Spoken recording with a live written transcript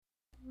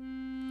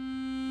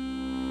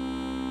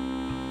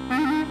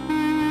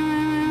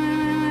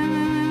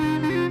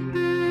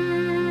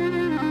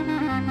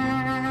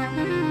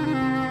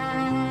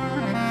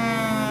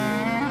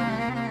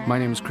My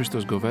name is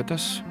Christos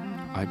Govetas.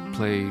 I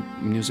play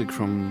music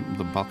from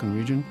the Balkan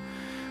region,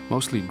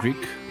 mostly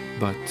Greek,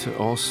 but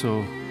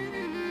also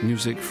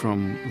music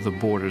from the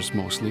borders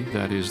mostly,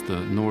 that is the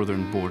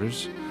northern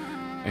borders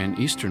and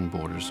eastern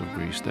borders of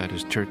Greece, that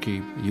is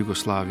Turkey,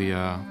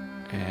 Yugoslavia,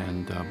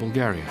 and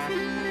Bulgaria.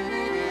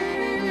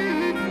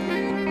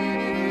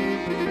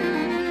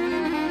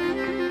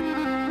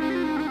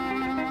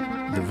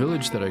 The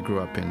village that I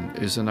grew up in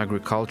is an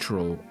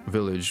agricultural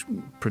village,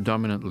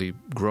 predominantly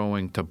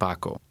growing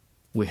tobacco.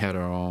 We had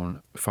our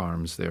own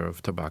farms there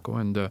of tobacco,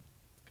 and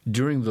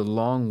during the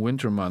long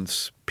winter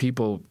months,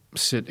 people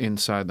sit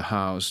inside the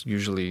house,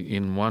 usually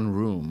in one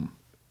room,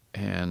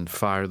 and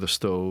fire the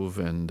stove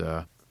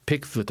and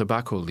pick the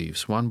tobacco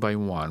leaves one by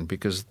one,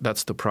 because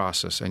that's the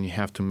process, and you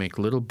have to make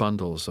little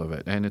bundles of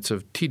it. And it's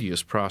a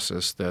tedious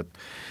process that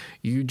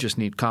you just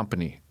need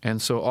company.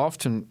 And so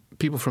often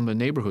people from the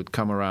neighborhood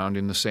come around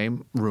in the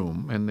same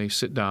room, and they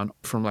sit down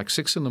from like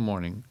 6 in the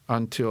morning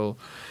until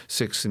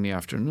 6 in the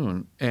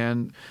afternoon.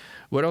 And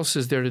what else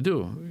is there to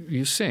do?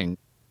 You sing.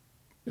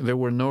 There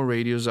were no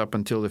radios up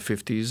until the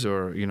 50s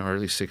or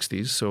early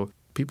 60s, so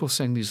people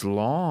sang these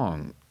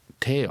long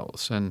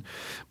tales. And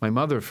my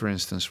mother, for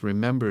instance,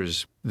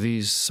 remembers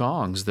these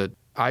songs that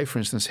I, for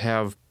instance,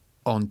 have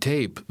on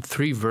tape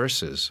 3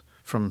 verses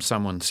from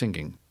someone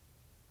singing.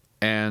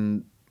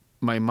 And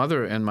my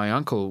mother and my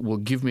uncle will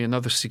give me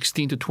another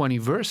 16 to 20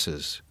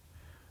 verses.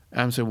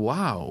 And I'm saying,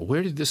 wow,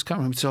 where did this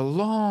come from? It's a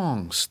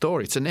long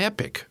story. It's an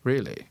epic,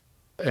 really.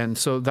 And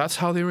so that's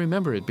how they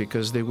remember it,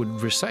 because they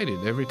would recite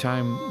it every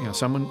time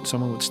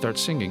someone would start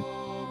singing.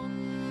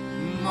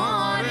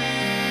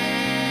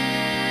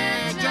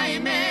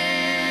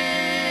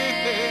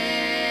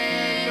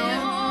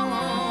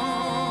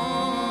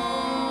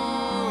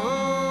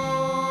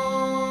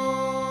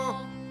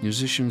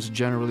 Musicians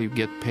generally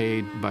get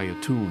paid by a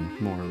tune,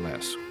 more or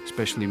less,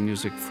 especially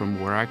music from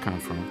where I come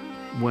from.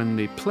 When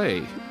they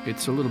play,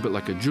 it's a little bit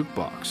like a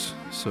jukebox.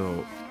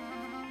 So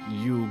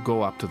you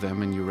go up to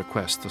them and you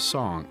request a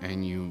song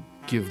and you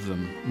give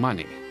them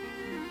money.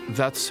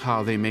 That's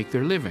how they make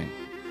their living.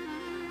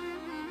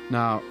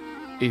 Now,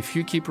 if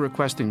you keep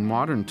requesting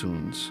modern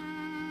tunes,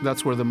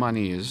 that's where the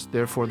money is.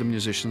 Therefore, the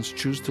musicians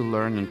choose to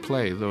learn and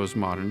play those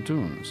modern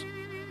tunes.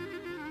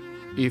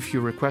 If you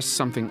request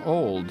something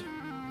old,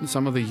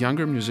 some of the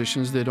younger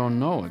musicians, they don't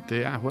know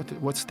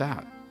it. What's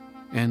that?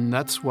 And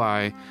that's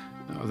why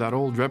that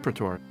old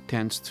repertoire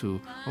tends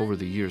to, over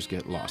the years,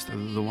 get lost.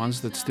 The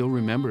ones that still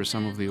remember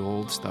some of the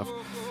old stuff,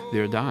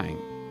 they're dying.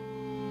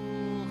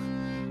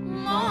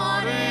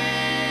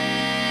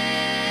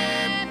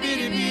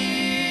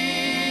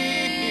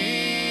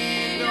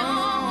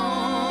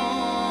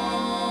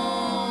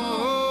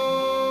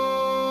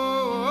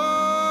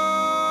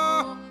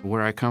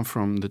 Where I come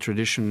from, the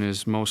tradition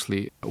is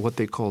mostly what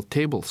they call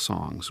table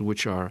songs,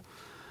 which are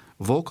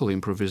vocal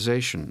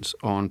improvisations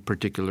on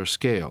particular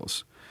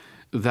scales.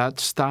 That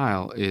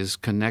style is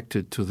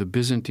connected to the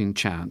Byzantine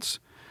chants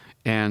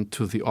and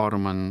to the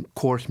Ottoman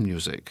court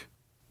music.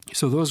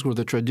 So those were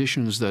the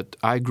traditions that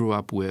I grew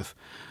up with,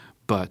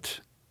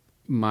 but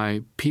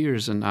my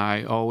peers and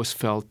I always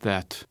felt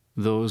that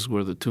those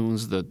were the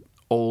tunes that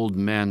old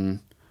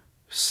men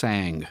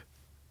sang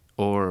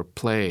or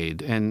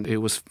played, and it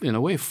was, in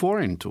a way,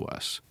 foreign to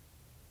us.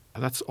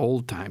 That's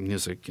old-time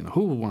music,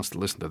 who wants to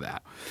listen to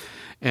that?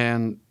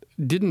 And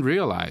didn't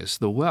realize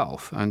the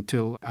wealth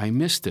until I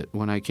missed it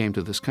when I came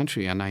to this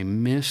country, and I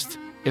missed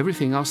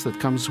everything else that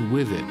comes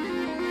with it.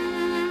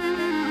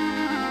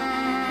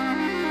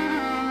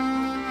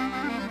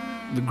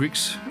 The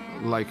Greeks,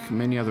 like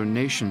many other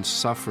nations,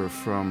 suffer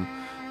from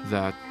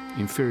that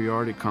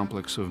inferiority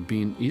complex of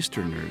being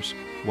Easterners.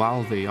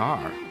 While they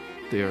are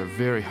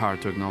very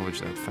hard to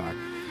acknowledge that fact.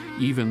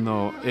 Even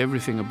though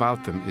everything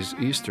about them is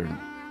Eastern,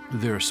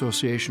 their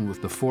association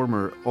with the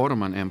former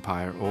Ottoman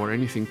Empire or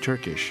anything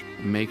Turkish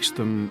makes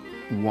them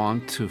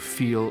want to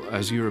feel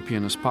as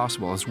European as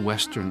possible, as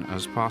Western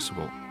as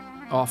possible.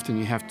 Often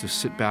you have to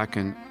sit back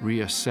and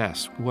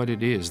reassess what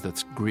it is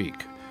that's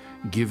Greek,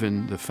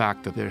 given the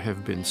fact that there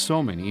have been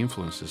so many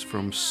influences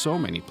from so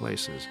many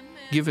places.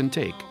 Give and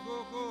take.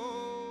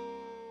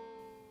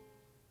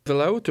 The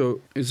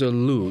lauto is a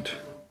lute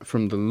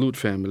from the lute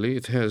family.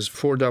 It has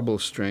 4 double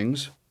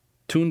strings,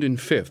 tuned in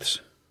fifths.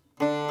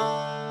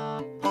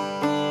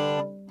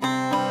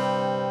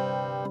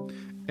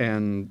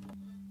 And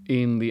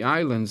in the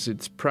islands,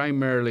 it's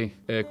primarily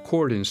a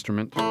chord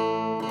instrument.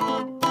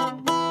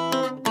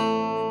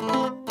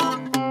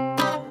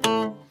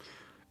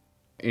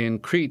 In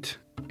Crete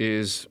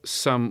is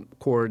some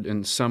chord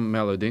and some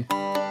melody.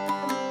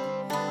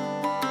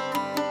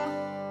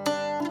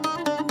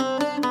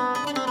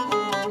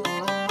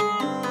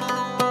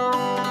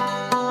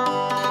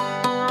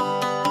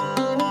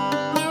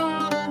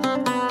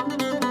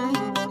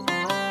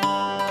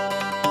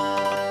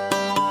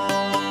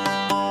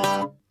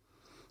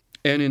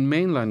 And in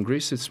mainland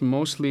Greece, it's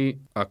mostly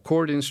a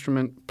chord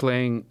instrument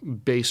playing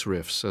bass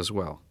riffs as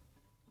well.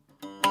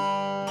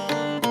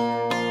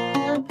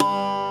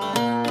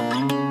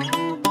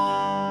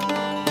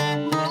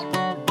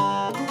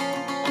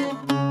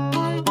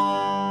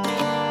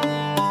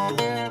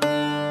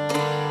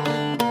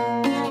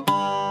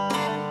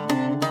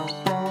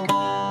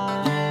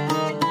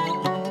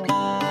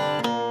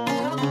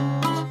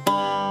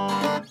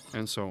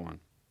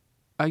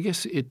 I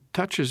guess it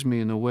touches me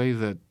in a way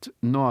that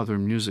no other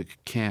music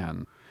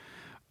can.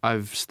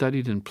 I've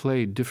studied and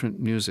played different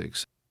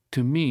musics.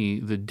 To me,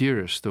 the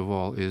dearest of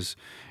all is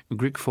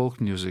Greek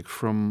folk music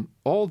from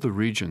all the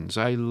regions.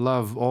 I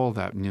love all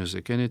that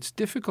music, and it's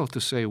difficult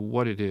to say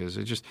what it is.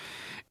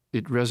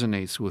 It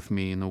resonates with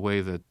me in a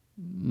way that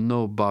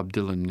no Bob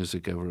Dylan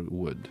music ever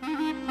would.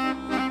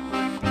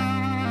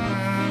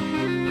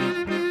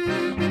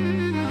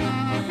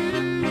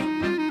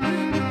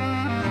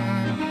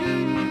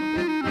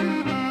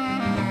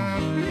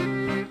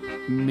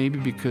 Maybe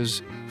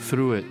because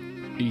through it,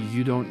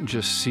 you don't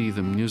just see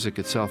the music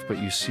itself, but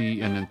you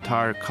see an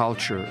entire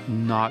culture,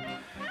 not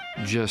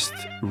just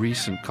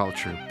recent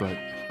culture, but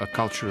a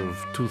culture of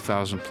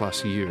 2,000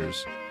 plus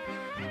years.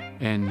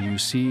 And you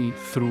see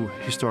through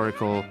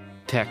historical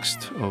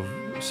text of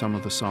some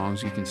of the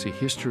songs, you can see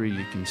history,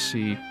 you can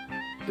see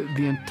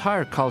the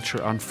entire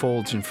culture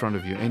unfolds in front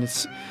of you. And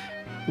it's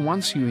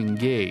once you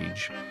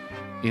engage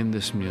in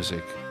this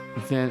music,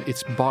 then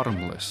it's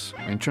bottomless.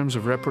 In terms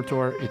of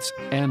repertoire, it's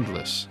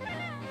endless.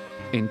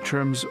 In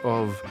terms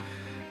of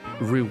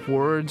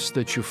rewards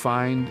that you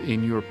find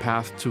in your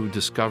path to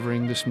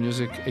discovering this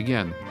music,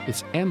 again,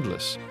 it's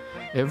endless.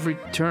 Every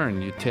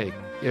turn you take,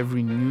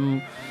 every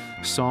new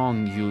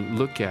song you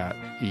look at,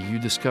 you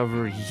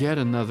discover yet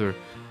another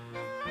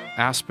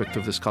aspect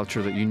of this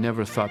culture that you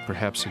never thought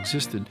perhaps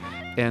existed.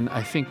 And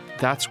I think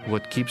that's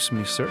what keeps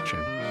me searching.